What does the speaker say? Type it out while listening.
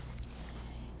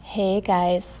Hey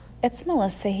guys, it's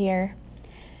Melissa here.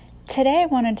 Today I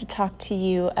wanted to talk to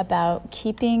you about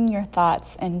keeping your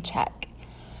thoughts in check.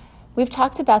 We've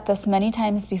talked about this many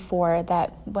times before,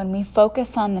 that when we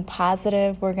focus on the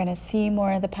positive, we're going to see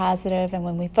more of the positive, and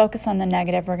when we focus on the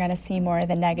negative, we're going to see more of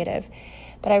the negative.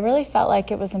 But I really felt like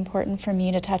it was important for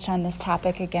me to touch on this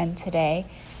topic again today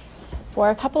for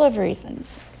a couple of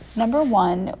reasons. Number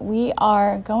one, we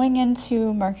are going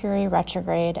into Mercury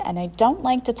retrograde, and I don't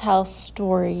like to tell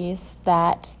stories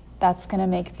that's going to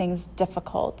make things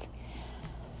difficult.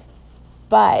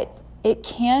 But it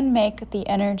can make the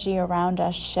energy around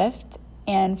us shift,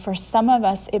 and for some of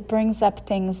us, it brings up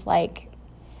things like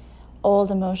old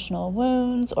emotional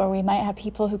wounds, or we might have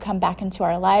people who come back into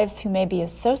our lives who may be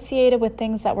associated with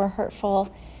things that were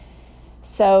hurtful.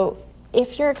 So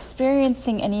if you're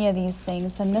experiencing any of these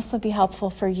things, then this would be helpful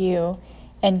for you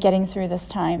in getting through this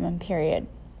time and period.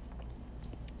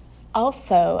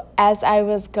 Also, as I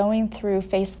was going through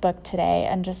Facebook today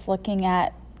and just looking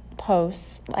at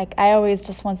posts, like I always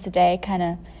just once a day kind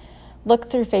of look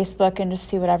through Facebook and just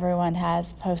see what everyone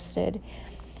has posted.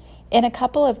 In a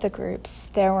couple of the groups,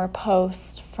 there were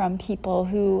posts from people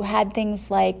who had things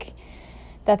like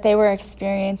that they were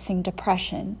experiencing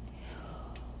depression,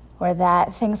 or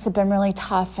that things have been really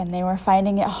tough and they were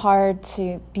finding it hard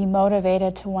to be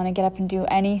motivated to want to get up and do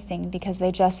anything because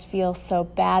they just feel so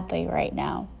badly right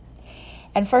now.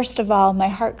 And first of all, my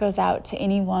heart goes out to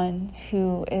anyone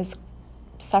who is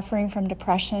suffering from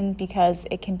depression, because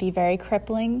it can be very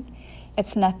crippling.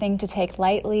 It's nothing to take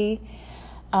lightly.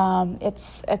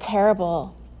 It's a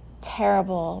terrible,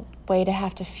 terrible way to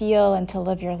have to feel and to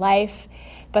live your life.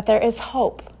 But there is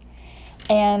hope.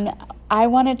 And I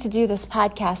wanted to do this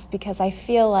podcast because I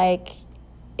feel like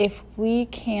if we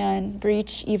can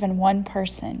reach even one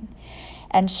person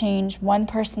and change one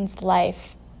person's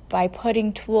life by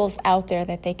putting tools out there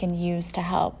that they can use to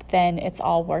help, then it's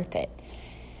all worth it.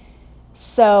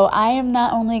 So I am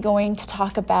not only going to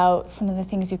talk about some of the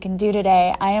things you can do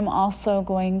today, I am also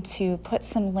going to put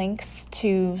some links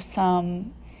to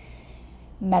some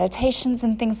meditations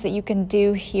and things that you can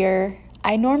do here.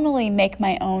 I normally make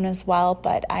my own as well,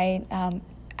 but I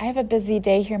have a busy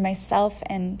day here myself,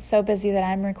 and so busy that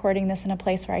I'm recording this in a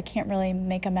place where I can't really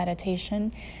make a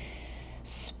meditation.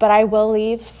 But I will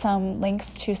leave some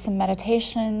links to some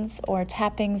meditations or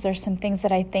tappings or some things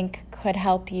that I think could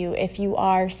help you if you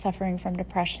are suffering from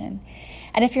depression.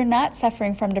 And if you're not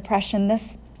suffering from depression,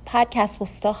 this podcast will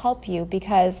still help you,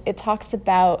 because it talks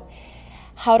about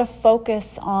how to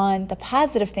focus on the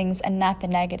positive things and not the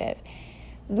negative.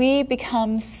 We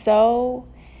become so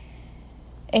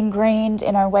ingrained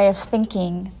in our way of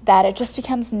thinking that it just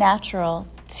becomes natural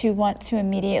to want to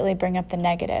immediately bring up the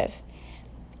negative.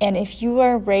 And if you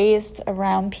are raised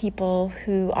around people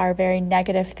who are very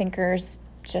negative thinkers,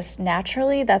 just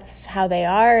naturally, that's how they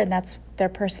are and that's their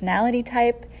personality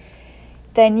type,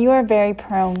 then you are very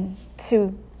prone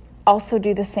to also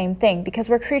do the same thing, because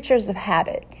we're creatures of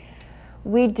habit.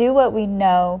 We do what we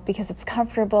know because it's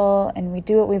comfortable, and we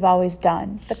do what we've always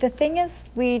done. But the thing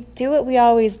is, we do what we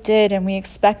always did and we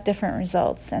expect different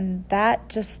results, and that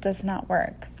just does not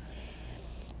work.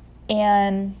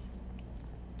 And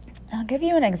I'll give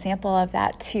you an example of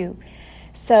that too.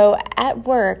 So at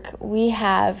work, we've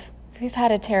had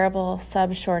a terrible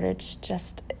sub shortage.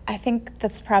 I think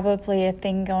that's probably a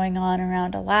thing going on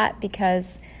around a lot,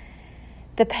 because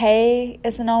the pay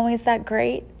isn't always that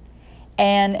great.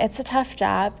 And it's a tough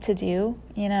job to do,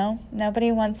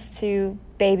 Nobody wants to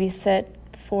babysit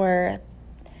for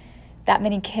that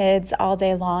many kids all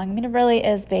day long. I mean, it really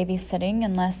is babysitting,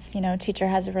 unless, a teacher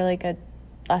has a really good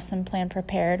lesson plan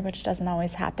prepared, which doesn't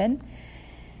always happen.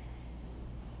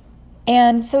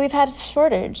 And so we've had a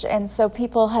shortage, and so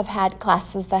people have had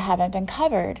classes that haven't been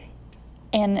covered.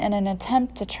 And in an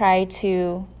attempt to try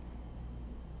to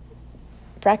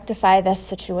rectify this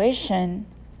situation,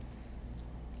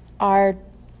 our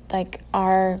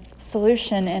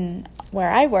solution in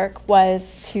where I work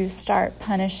was to start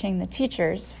punishing the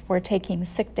teachers for taking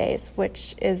sick days,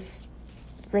 which is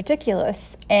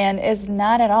ridiculous and is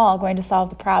not at all going to solve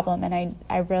the problem. And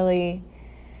I really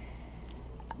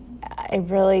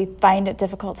find it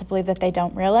difficult to believe that they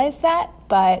don't realize that,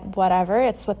 but whatever,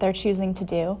 it's what they're choosing to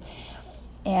do.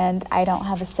 And I don't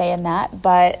have a say in that,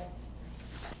 but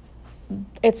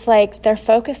it's like they're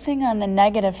focusing on the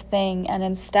negative thing, and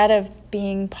instead of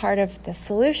being part of the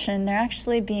solution, they're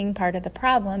actually being part of the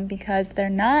problem, because they're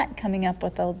not coming up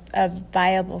with a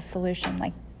viable solution.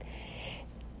 Like,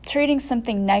 treating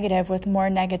something negative with more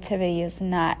negativity is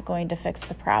not going to fix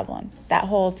the problem. That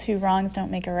whole two wrongs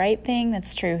don't make a right thing,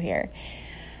 that's true here.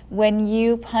 When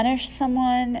you punish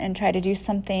someone and try to do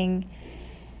something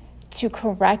to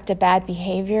correct a bad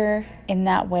behavior in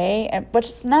that way, which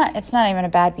it's not even a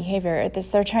bad behavior.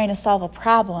 They're trying to solve a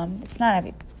problem.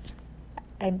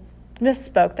 I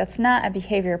misspoke. That's not a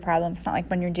behavior problem. It's not like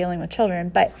when you're dealing with children,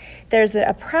 but there's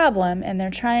a problem and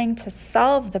they're trying to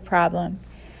solve the problem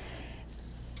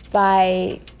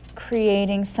by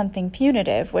creating something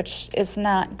punitive, which is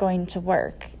not going to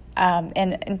work.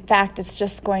 And in fact, it's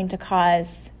just going to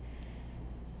cause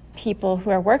people who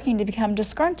are working to become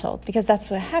disgruntled, because that's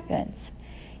what happens.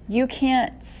 You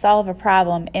can't solve a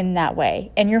problem in that way,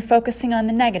 and you're focusing on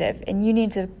the negative, and you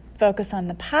need to focus on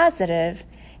the positive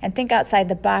and think outside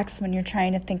the box when you're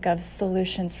trying to think of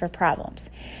solutions for problems.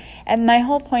 And my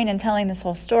whole point in telling this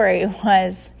whole story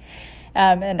was,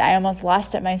 and I almost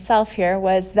lost it myself here,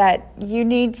 was that you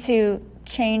need to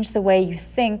change the way you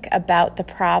think about the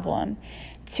problem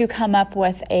to come up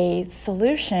with a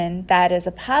solution that is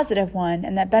a positive one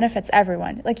and that benefits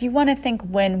everyone. Like, you want to think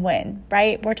win-win,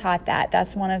 right? We're taught that.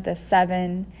 That's one of the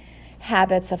 7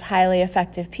 habits of highly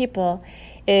effective people,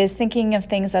 is thinking of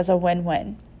things as a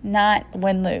win-win, not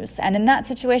win-lose. And in that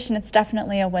situation, it's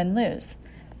definitely a win-lose.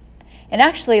 And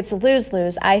actually, it's a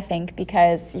lose-lose, I think,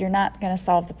 because you're not going to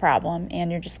solve the problem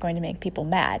and you're just going to make people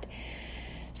mad.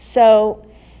 So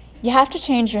you have to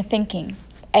change your thinking.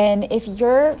 And if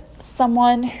you're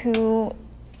someone who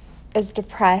is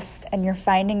depressed and you're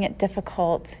finding it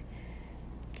difficult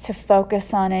to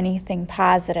focus on anything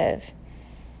positive,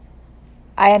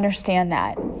 I understand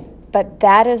that. But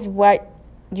that is what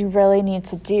you really need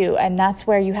to do, and that's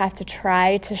where you have to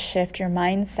try to shift your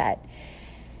mindset.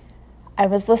 I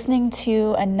was listening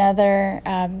to another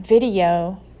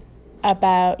video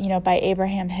about, by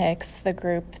Abraham Hicks, the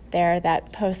group there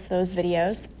that posts those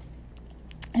videos.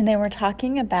 And they were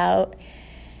talking about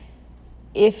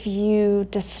if you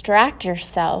distract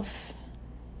yourself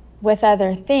with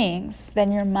other things,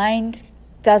 then your mind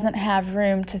doesn't have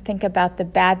room to think about the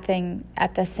bad thing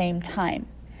at the same time.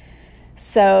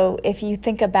 So if you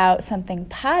think about something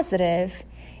positive,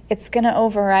 it's going to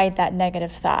override that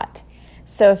negative thought.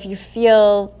 So if you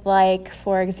feel like,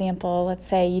 for example, let's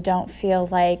say you don't feel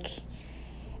like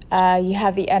you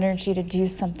have the energy to do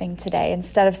something today,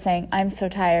 instead of saying, I'm so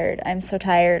tired,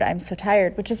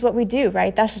 which is what we do,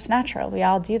 right? That's just natural. We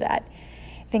all do that.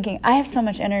 Thinking, I have so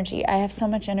much energy, I have so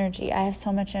much energy, I have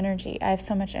so much energy, I have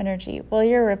so much energy. Well,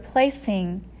 you're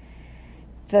replacing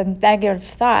the negative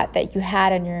thought that you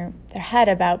had in your head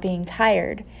about being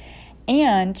tired,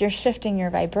 and you're shifting your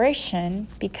vibration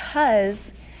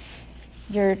because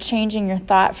you're changing your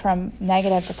thought from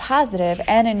negative to positive.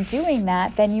 And in doing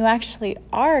that, then you actually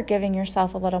are giving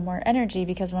yourself a little more energy,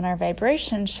 because when our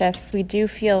vibration shifts, we do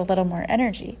feel a little more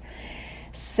energy.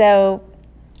 So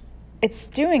it's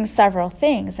doing several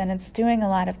things, and it's doing a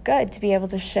lot of good to be able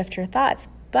to shift your thoughts.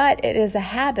 But it is a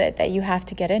habit that you have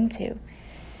to get into.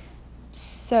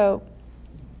 So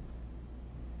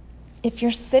if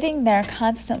you're sitting there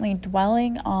constantly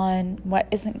dwelling on what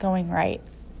isn't going right,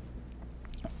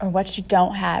 or what you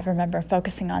don't have, remember,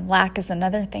 focusing on lack is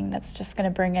another thing that's just going to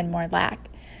bring in more lack.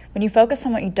 When you focus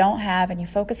on what you don't have and you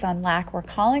focus on lack, we're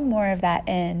calling more of that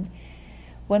in.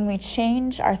 When we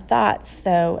change our thoughts,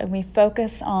 though, and we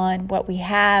focus on what we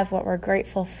have, what we're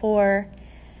grateful for,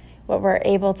 what we're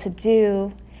able to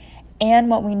do,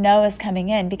 and what we know is coming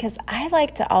in, because I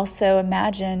like to also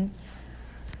imagine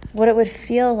what it would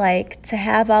feel like to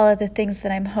have all of the things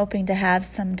that I'm hoping to have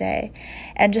someday,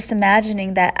 and just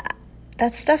imagining that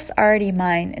stuff's already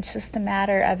mine. It's just a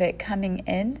matter of it coming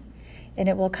in, and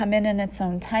it will come in its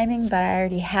own timing, but I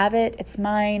already have it. It's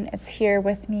mine. It's here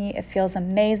with me. It feels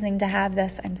amazing to have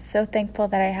this. I'm so thankful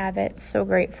that I have it. So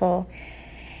grateful.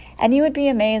 And you would be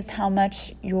amazed how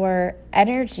much your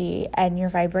energy and your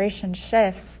vibration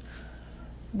shifts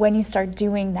when you start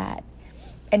doing that.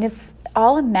 And it's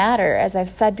all a matter, as I've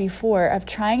said before, of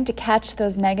trying to catch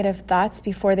those negative thoughts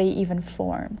before they even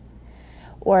form,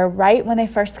 or right when they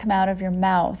first come out of your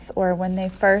mouth, or when they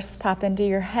first pop into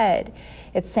your head.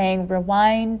 It's saying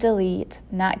rewind, delete,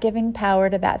 not giving power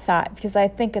to that thought, because I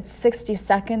think it's 60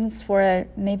 seconds for,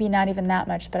 maybe not even that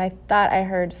much, but I thought I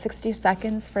heard 60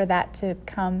 seconds for that to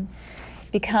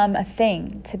become a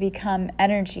thing, to become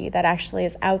energy that actually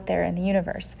is out there in the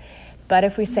universe. But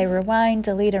if we say rewind,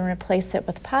 delete, and replace it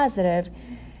with positive,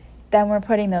 then we're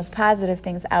putting those positive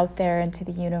things out there into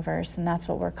the universe, and that's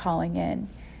what we're calling in.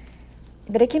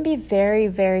 But it can be very,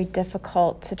 very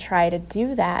difficult to try to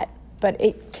do that, but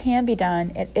it can be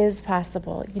done. It is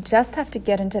possible. You just have to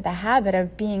get into the habit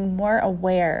of being more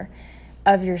aware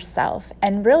of yourself,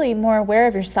 and really more aware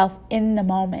of yourself in the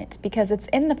moment, because it's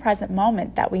in the present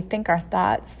moment that we think our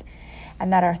thoughts,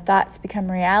 and that our thoughts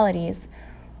become realities.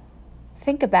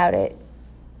 Think about it.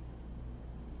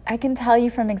 I can tell you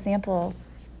from example,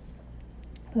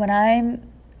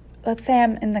 let's say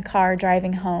I'm in the car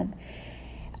driving home.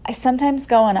 I sometimes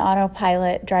go on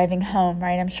autopilot driving home,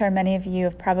 right? I'm sure many of you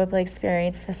have probably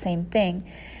experienced the same thing.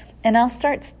 And I'll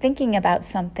start thinking about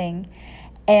something,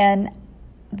 and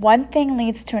one thing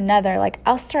leads to another. Like,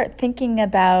 I'll start thinking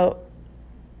about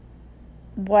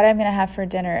what I'm going to have for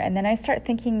dinner, and then I start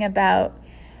thinking about,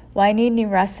 well, I need new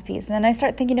recipes, and then I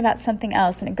start thinking about something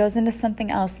else, and it goes into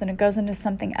something else, then it goes into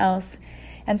something else,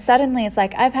 and suddenly it's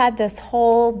like I've had this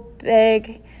whole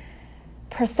big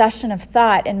procession of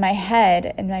thought in my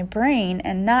head, in my brain,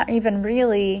 and not even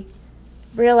really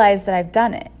realize that I've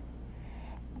done it.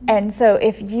 And so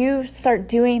if you start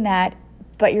doing that,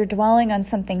 but you're dwelling on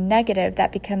something negative,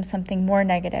 that becomes something more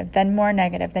negative,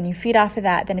 then you feed off of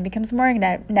that, then it becomes more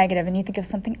negative, and you think of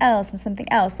something else and something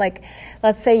else. Like,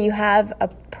 let's say you have a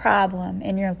problem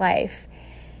in your life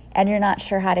and you're not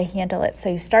sure how to handle it. So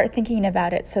you start thinking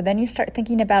about it. So then you start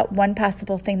thinking about one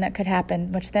possible thing that could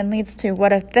happen, which then leads to,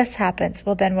 what if this happens?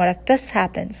 Well, then what if this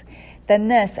happens? Then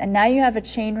this. And now you have a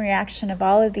chain reaction of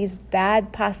all of these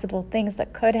bad possible things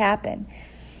that could happen.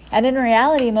 And in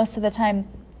reality, most of the time,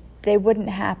 they wouldn't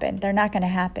happen. They're not going to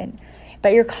happen.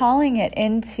 But you're calling it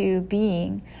into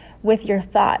being with your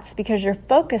thoughts because you're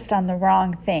focused on the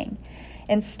wrong thing.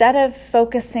 Instead of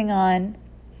focusing on,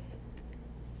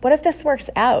 what if this works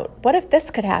out? What if this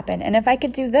could happen? And if I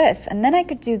could do this, and then I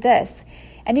could do this.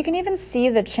 And you can even see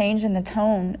the change in the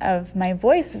tone of my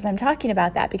voice as I'm talking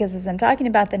about that, because as I'm talking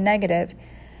about the negative,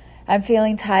 I'm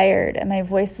feeling tired and my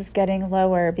voice is getting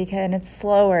lower and it's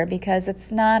slower because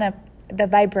the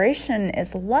vibration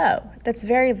is low. That's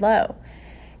very low.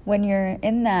 When you're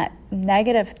in that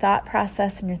negative thought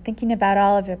process and you're thinking about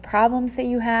all of the problems that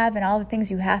you have and all the things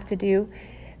you have to do,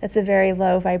 that's a very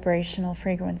low vibrational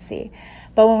frequency.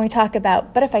 But when we talk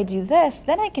about, but if I do this,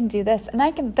 then I can do this,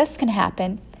 and this can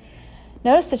happen.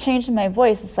 Notice the change in my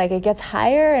voice. It's like it gets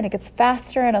higher and it gets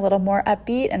faster and a little more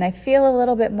upbeat, and I feel a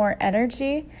little bit more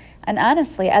energy. And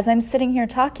honestly, as I'm sitting here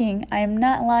talking, I am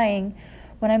not lying.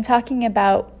 When I'm talking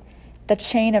about the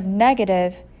chain of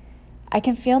negative, I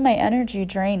can feel my energy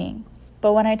draining.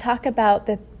 But when I talk about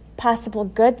the possible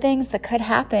good things that could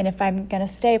happen if I'm going to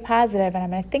stay positive and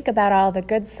I'm going to think about all the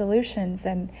good solutions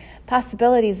and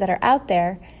possibilities that are out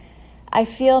there, I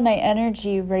feel my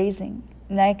energy raising.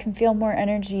 And I can feel more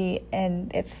energy,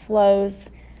 and it flows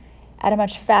at a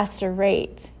much faster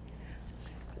rate.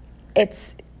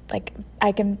 It's like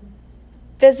I can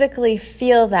physically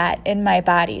feel that in my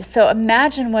body. So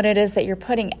imagine what it is that you're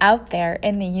putting out there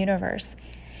in the universe.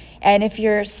 And if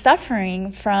you're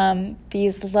suffering from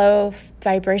these low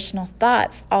vibrational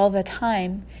thoughts all the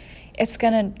time, it's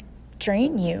going to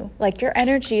drain you. Like, your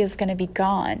energy is going to be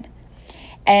gone.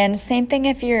 And same thing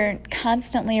if you're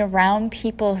constantly around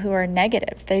people who are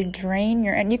negative. They drain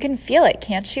and you can feel it,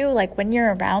 can't you? Like, when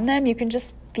you're around them, you can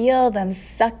just feel them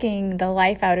sucking the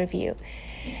life out of you.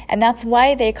 And that's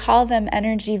why they call them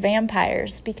energy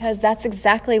vampires, because that's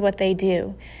exactly what they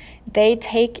do. They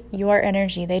take your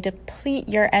energy, they deplete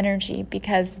your energy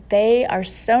because they are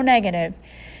so negative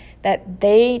that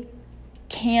they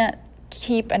can't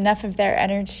keep enough of their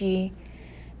energy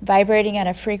vibrating at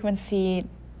a frequency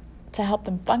to help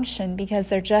them function, because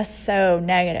they're just so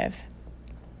negative.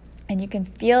 And you can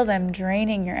feel them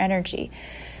draining your energy.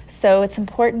 So it's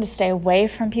important to stay away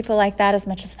from people like that as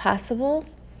much as possible,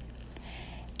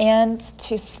 and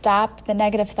to stop the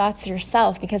negative thoughts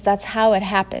yourself, because that's how it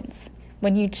happens.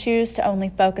 When you choose to only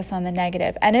focus on the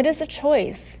negative. And it is a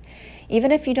choice.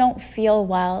 Even if you don't feel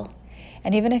well,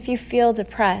 and even if you feel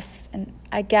depressed, and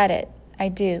I get it, I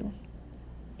do.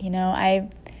 You know,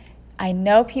 I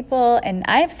know people, and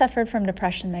I've suffered from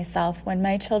depression myself. When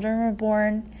my children were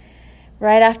born,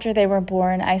 right after they were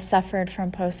born, I suffered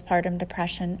from postpartum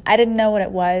depression. I didn't know what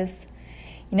it was.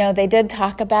 You know, they did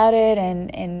talk about it,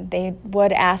 and they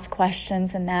would ask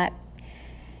questions, and that.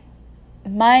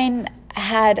 Mine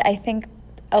had, I think,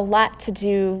 a lot to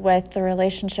do with the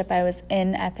relationship I was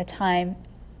in at the time,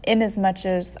 in as much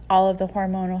as all of the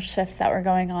hormonal shifts that were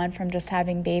going on from just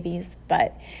having babies.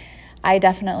 But I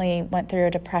definitely went through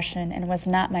a depression and was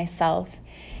not myself.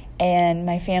 And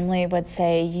my family would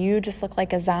say, you just look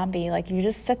like a zombie. Like, you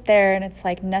just sit there and it's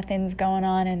like nothing's going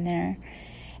on in there.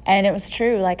 And it was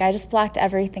true. Like, I just blocked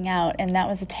everything out. And that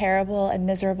was a terrible and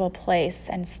miserable place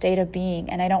and state of being.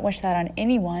 And I don't wish that on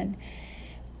anyone.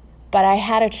 But I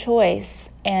had a choice,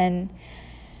 and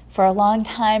for a long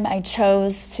time I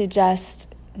chose to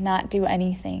just not do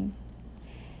anything.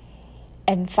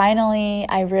 And finally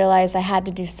I realized I had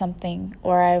to do something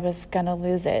or I was going to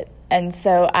lose it. And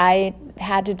so I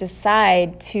had to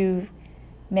decide to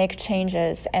make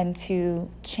changes and to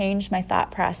change my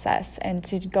thought process and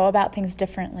to go about things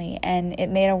differently, and it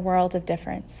made a world of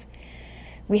difference.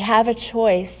 We have a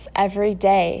choice every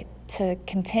day to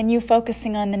continue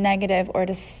focusing on the negative or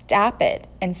to stop it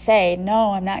and say,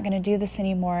 no, I'm not going to do this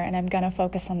anymore, and I'm going to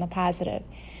focus on the positive.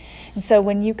 And so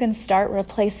when you can start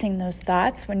replacing those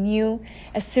thoughts,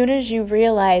 as soon as you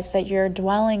realize that you're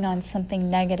dwelling on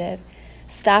something negative,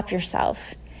 stop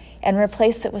yourself and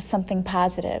replace it with something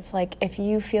positive. Like if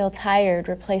you feel tired,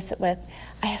 replace it with,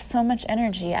 I have so much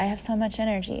energy, I have so much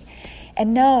energy.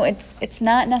 And no, it's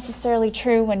not necessarily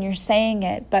true when you're saying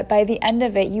it, but by the end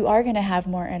of it, you are going to have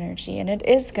more energy, and it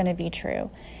is going to be true.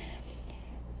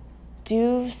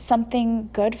 Do something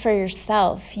good for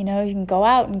yourself. You can go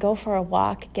out and go for a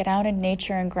walk, get out in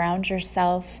nature and ground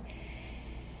yourself.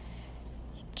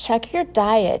 Check your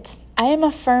diet. I am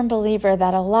a firm believer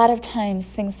that a lot of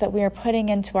times things that we are putting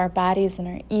into our bodies and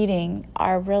are eating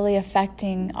are really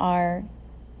affecting our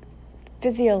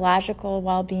physiological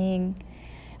well-being.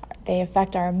 They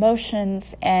affect our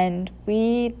emotions, and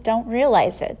we don't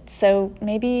realize it. So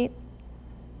maybe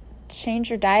change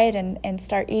your diet and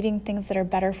start eating things that are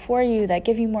better for you, that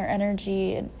give you more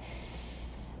energy, and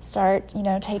start,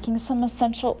 taking some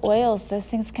essential oils. Those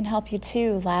things can help you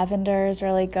too. Lavender is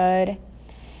really good.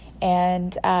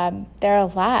 And there are a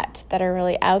lot that are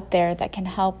really out there that can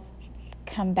help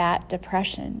combat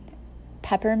depression.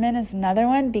 Peppermint is another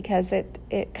one because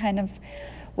it kind of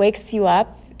wakes you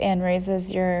up and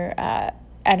raises your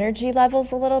energy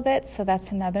levels a little bit. So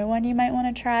that's another one you might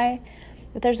want to try.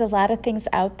 But there's a lot of things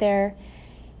out there.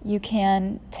 You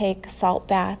can take salt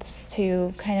baths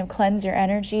to kind of cleanse your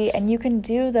energy, and you can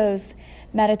do those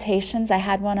meditations. I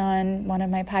had one on one of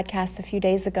my podcasts a few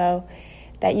days ago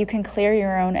that you can clear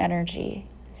your own energy.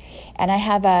 And I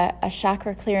have a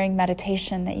chakra clearing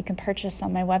meditation that you can purchase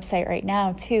on my website right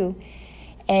now too.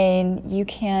 And you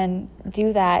can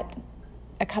do that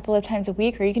a couple of times a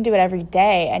week, or you can do it every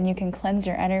day, and you can cleanse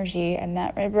your energy. And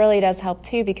that it really does help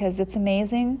too, because it's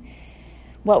amazing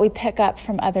what we pick up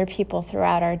from other people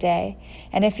throughout our day.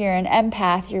 And if you're an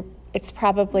empath, it's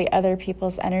probably other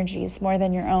people's energies more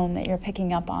than your own that you're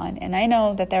picking up on. And I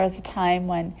know that there was a time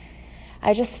when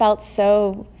I just felt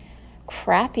so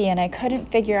crappy and I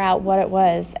couldn't figure out what it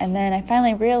was. And then I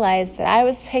finally realized that I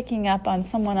was picking up on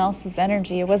someone else's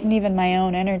energy. It wasn't even my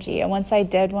own energy. And once I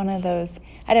did one of those,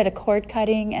 I did a cord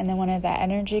cutting and then one of the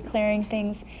energy clearing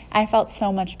things, I felt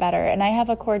so much better. And I have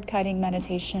a cord cutting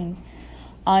meditation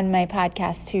on my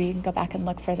podcast too. You can go back and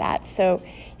look for that. So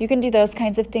you can do those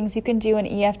kinds of things. You can do an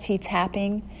EFT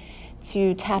tapping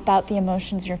to tap out the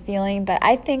emotions you're feeling. But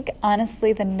I think,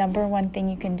 honestly, the number one thing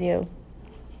you can do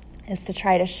is to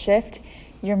try to shift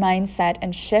your mindset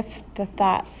and shift the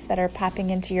thoughts that are popping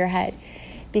into your head.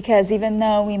 Because even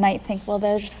though we might think, well,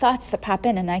 there's thoughts that pop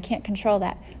in and I can't control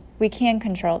that, we can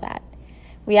control that.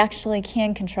 We actually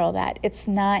can control that. It's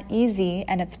not easy,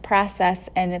 and it's process,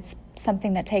 and it's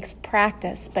something that takes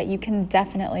practice, but you can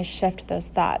definitely shift those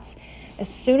thoughts as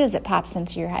soon as it pops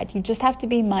into your head. You just have to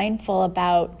be mindful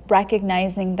about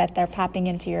recognizing that they're popping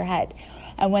into your head.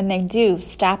 And when they do,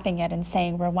 stopping it and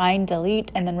saying rewind,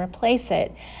 delete, and then replace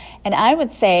it. And I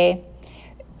would say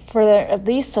for at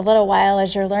least a little while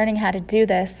as you're learning how to do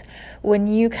this, when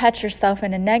you catch yourself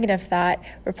in a negative thought,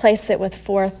 replace it with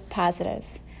four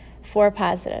positives.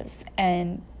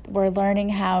 And we're learning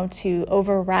how to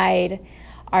override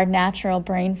our natural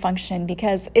brain function,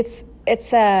 because it's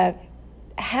a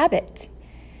habit.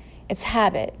 It's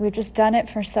habit. We've just done it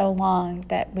for so long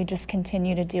that we just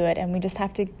continue to do it, and we just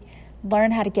have to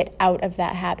learn how to get out of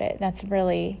that habit. That's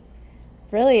really,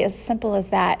 really as simple as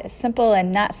that. As simple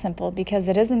and not simple, because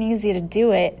it isn't easy to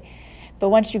do it. But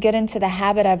once you get into the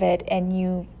habit of it and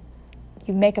you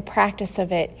make a practice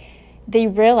of it, they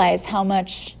realize how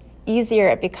much easier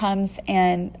it becomes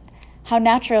and how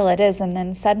natural it is. And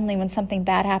then suddenly when something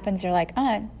bad happens, you're like, oh,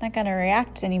 I'm not going to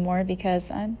react anymore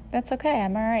because that's okay.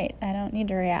 I'm all right. I don't need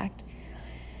to react.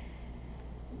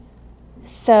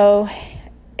 So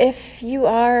if you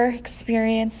are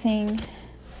experiencing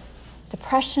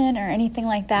depression or anything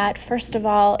like that, first of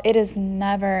all, it is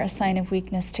never a sign of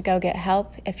weakness to go get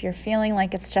help. If you're feeling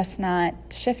like it's just not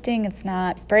shifting, it's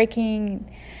not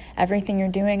breaking, everything you're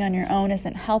doing on your own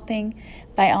isn't helping,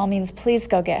 by all means, please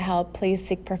go get help. Please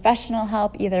seek professional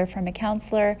help, either from a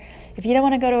counselor. If you don't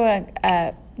want to go to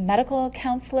a medical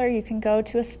counselor, you can go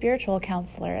to a spiritual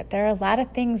counselor. There are a lot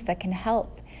of things that can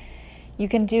help. You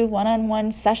can do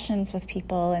one-on-one sessions with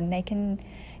people, and they can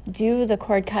do the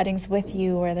cord cuttings with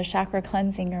you or the chakra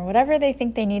cleansing or whatever they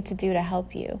think they need to do to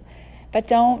help you. But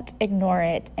don't ignore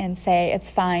it and say it's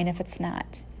fine if it's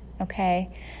not. okay?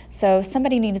 So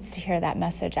somebody needs to hear that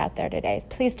message out there today.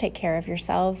 Please take care of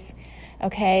yourselves,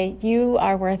 okay? You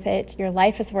are worth it. Your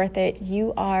life is worth it.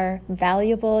 You are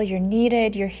valuable. You're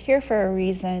needed. You're here for a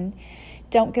reason.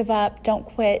 Don't give up. Don't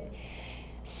quit.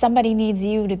 Somebody needs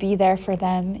you to be there for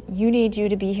them. You need you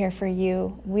to be here for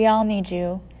you. We all need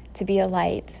you to be a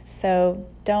light. So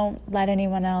don't let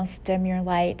anyone else dim your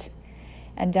light,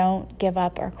 and don't give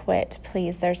up or quit,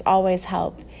 please. There's always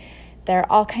help. There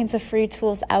are all kinds of free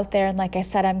tools out there. And like I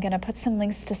said, I'm going to put some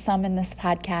links to some in this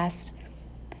podcast.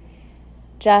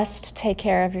 Just take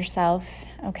care of yourself,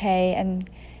 okay? And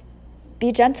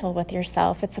be gentle with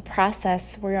yourself. It's a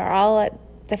process. We are all at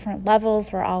different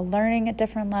levels. We're all learning at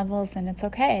different levels, and it's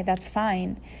okay. That's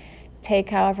fine. Take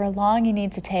however long you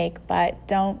need to take, but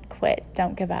don't quit.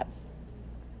 Don't give up.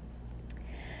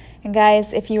 And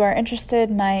guys, if you are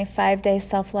interested, my 5-day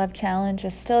self-love challenge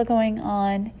is still going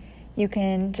on. You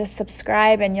can just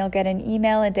subscribe and you'll get an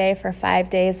email a day for 5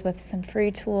 days with some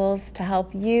free tools to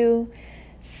help you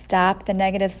stop the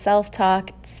negative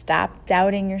self-talk, stop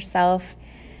doubting yourself,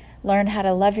 learn how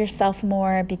to love yourself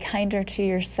more, be kinder to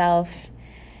yourself,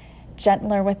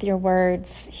 gentler with your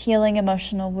words, healing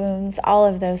emotional wounds, all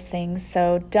of those things.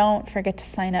 So don't forget to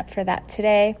sign up for that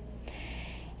today.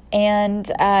 And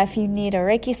if you need a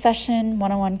Reiki session,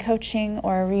 one-on-one coaching,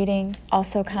 or a reading,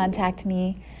 also contact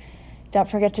me. Don't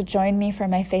forget to join me for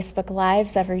my Facebook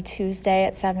Lives every Tuesday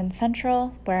at 7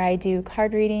 Central, where I do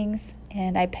card readings,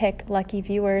 and I pick lucky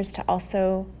viewers to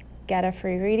also get a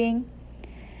free reading.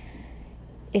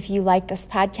 If you like this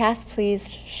podcast,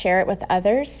 please share it with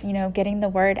others. Getting the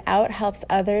word out helps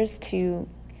others to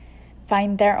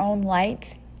find their own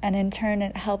light, and in turn,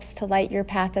 it helps to light your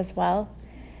path as well.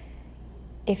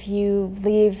 If you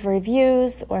leave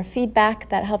reviews or feedback,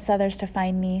 that helps others to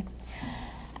find me.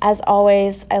 As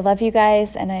always, I love you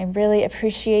guys, and I really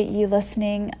appreciate you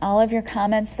listening. All of your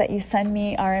comments that you send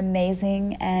me are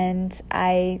amazing, and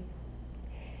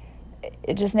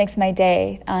it just makes my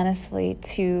day, honestly,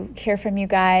 to hear from you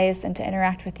guys and to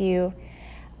interact with you.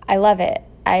 I love it.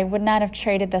 I would not have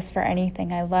traded this for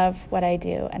anything. I love what I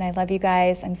do, and I love you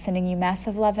guys. I'm sending you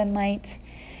massive love and light.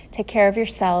 Take care of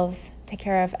yourselves. Take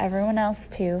care of everyone else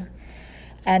too,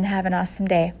 and have an awesome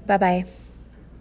day. Bye-bye.